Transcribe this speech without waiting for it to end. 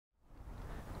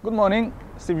Good morning,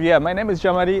 Sylvia. My name is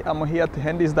Jamari. I'm here at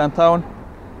Hendy's downtown.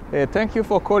 Thank you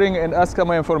for calling and asking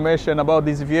my information about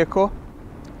this vehicle.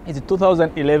 It's a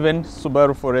 2011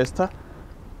 Subaru Forester.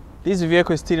 This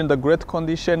vehicle is still in the great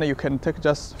condition. You can take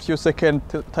just a few seconds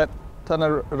to turn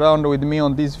around with me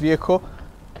on this vehicle.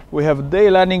 We have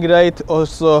day landing light.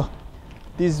 Also,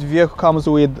 this vehicle comes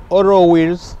with alloy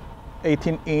wheels,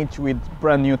 18-inch with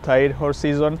brand new tire, whole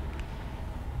season.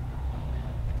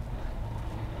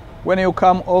 When you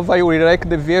come over, you will like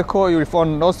the vehicle. You will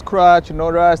find no scratch,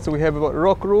 no rust. We have a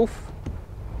rock roof.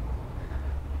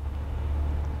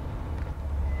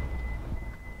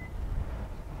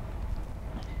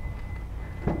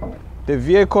 The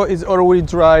vehicle is all-wheel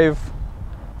drive.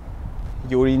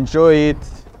 You will enjoy it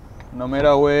no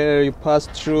matter where you pass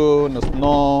through, no snow.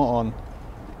 On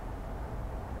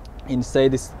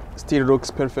inside, it still looks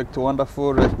perfect,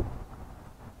 wonderful.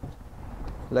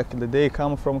 Like the day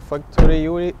come from factory,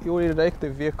 you will like the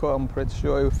vehicle. I'm pretty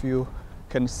sure if you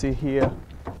can see here.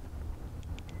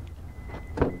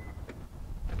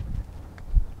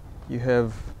 You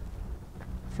have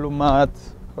floor mat,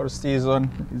 whole season.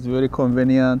 It's very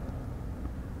convenient.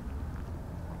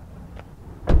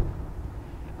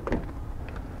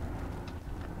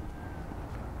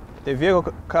 The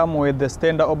vehicle comes with the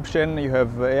standard option. You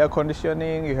have air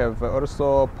conditioning, you have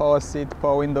also power seat,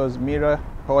 power windows, mirror,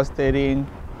 power steering.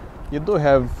 You do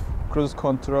have cruise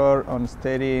control on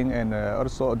steering and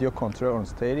also audio control on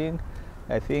steering.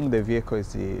 I think the vehicle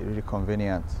is really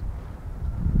convenient.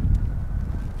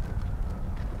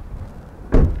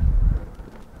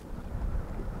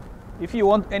 If you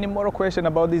want any more questions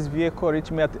about this vehicle,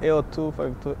 reach me at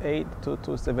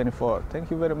 802-528-2274. Thank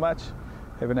you very much.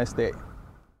 Have a nice day.